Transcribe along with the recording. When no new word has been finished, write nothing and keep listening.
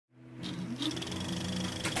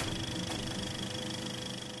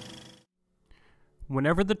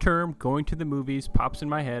Whenever the term going to the movies pops in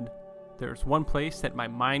my head, there's one place that my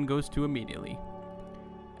mind goes to immediately.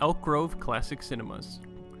 Elk Grove Classic Cinemas.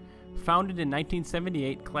 Founded in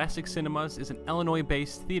 1978, Classic Cinemas is an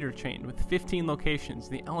Illinois-based theater chain with 15 locations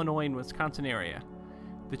in the Illinois and Wisconsin area.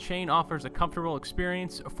 The chain offers a comfortable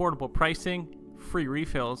experience, affordable pricing, free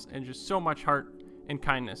refills, and just so much heart and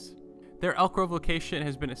kindness. Their Elk Grove location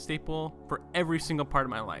has been a staple for every single part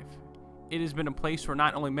of my life. It has been a place where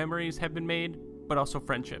not only memories have been made, but also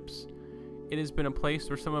friendships. It has been a place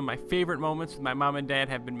where some of my favorite moments with my mom and dad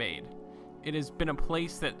have been made. It has been a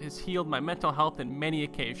place that has healed my mental health in many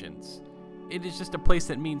occasions. It is just a place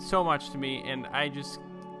that means so much to me, and I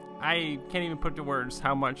can't even put to words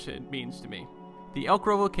how much it means to me. The Elk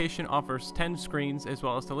Grove location offers 10 screens as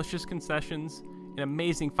well as delicious concessions, an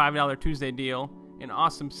amazing $5 Tuesday deal, an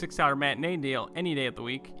awesome $6 matinee deal any day of the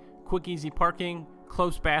week, quick easy parking,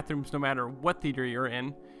 closed bathrooms no matter what theater you're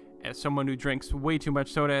in. As someone who drinks way too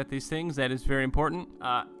much soda at these things, that is very important.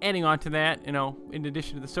 Adding on to that, in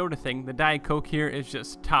addition to the soda thing, the Diet Coke here is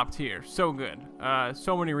just top tier. So good.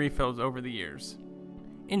 So many refills over the years.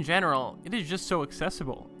 In general, it is just so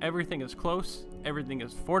accessible. Everything is close, everything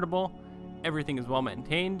is affordable, everything is well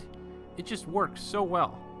maintained. It just works so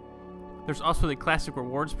well. There's also the Classic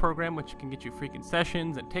Rewards program, which can get you free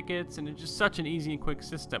concessions and tickets, and it's just such an easy and quick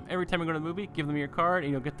system. Every time you go to the movie, give them your card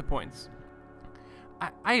and you'll get the points.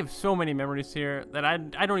 I have so many memories here that I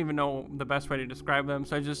don't even know the best way to describe them,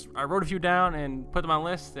 so I wrote a few down and put them on a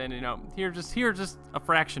list, and here are just a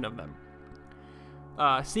fraction of them.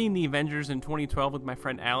 Seeing the Avengers in 2012 with my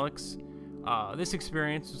friend Alex, this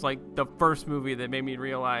experience was like the first movie that made me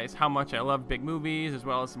realize how much I love big movies as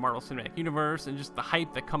well as the Marvel Cinematic Universe and just the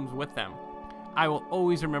hype that comes with them. I will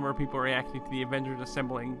always remember people reacting to the Avengers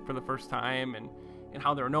assembling for the first time, and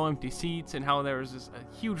how there were no empty seats, and how there was just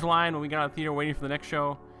a huge line when we got out of the theater waiting for the next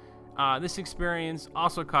show. This experience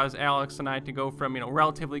also caused Alex and I to go from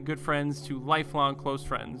relatively good friends to lifelong close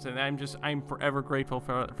friends, and I'm forever grateful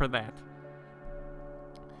for that.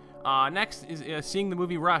 Next is seeing the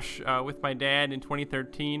movie Rush with my dad in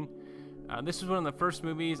 2013. This was one of the first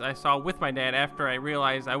movies I saw with my dad after I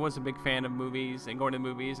realized I was a big fan of movies and going to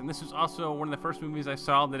movies, and this was also one of the first movies I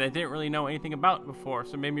saw that I didn't really know anything about before,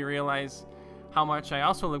 so it made me realize how much I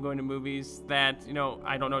also love going to movies that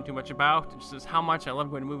I don't know too much about. It just says how much I love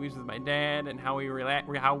going to movies with my dad and how we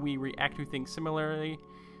react to things similarly,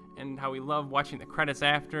 and how we love watching the credits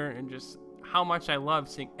after, and just how much I love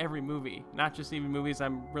seeing every movie, not just even movies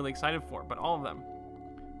I'm really excited for, but all of them.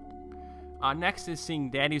 Next is seeing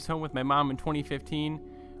Daddy's Home with my mom in 2015.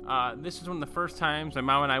 This was one of the first times my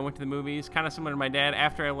mom and I went to the movies, kind of similar to my dad,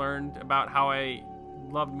 after I learned about how I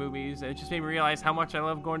loved movies, and it just made me realize how much I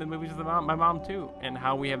love going to the movies with my mom too, and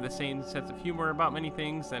how we have the same sense of humor about many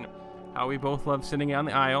things, and how we both love sitting on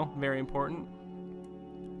the aisle, very important.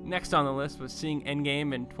 Next on the list was seeing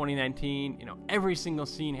Endgame in 2019. Every single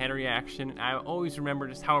scene had a reaction, and I always remember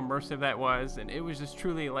just how immersive that was, and it was just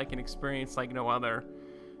truly like an experience like no other.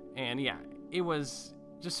 And yeah, it was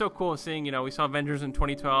just so cool seeing, we saw Avengers in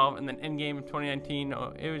 2012 and then Endgame in 2019.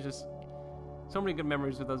 It was just so many good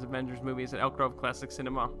memories with those Avengers movies at Elk Grove Classic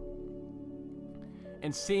Cinema.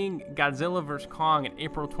 And seeing Godzilla vs. Kong in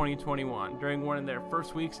April 2021 during one of their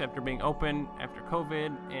first weeks after being open after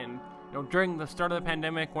COVID, and during the start of the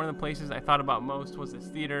pandemic, one of the places I thought about most was this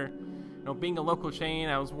theater. Being a local chain,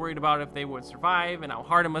 I was worried about if they would survive and how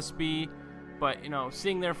hard it must be. But,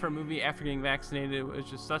 seeing there for a movie after getting vaccinated was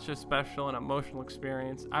just such a special and emotional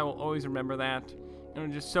experience. I will always remember that. And it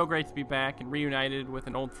was just so great to be back and reunited with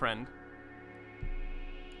an old friend.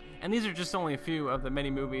 And these are just only a few of the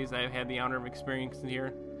many movies I've had the honor of experiencing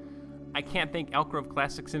here. I can't thank Elk Grove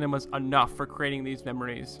Classic Cinemas enough for creating these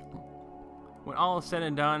memories. When all is said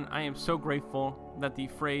and done, I am so grateful that the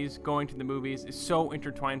phrase going to the movies is so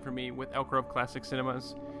intertwined for me with Elk Grove Classic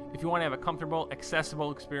Cinemas. If you want to have a comfortable,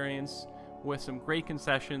 accessible experience with some great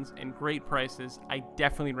concessions and great prices, I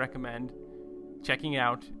definitely recommend checking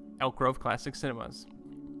out Elk Grove Classic Cinemas.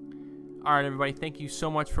 Alright everybody, thank you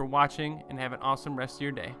so much for watching, and have an awesome rest of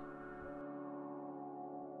your day.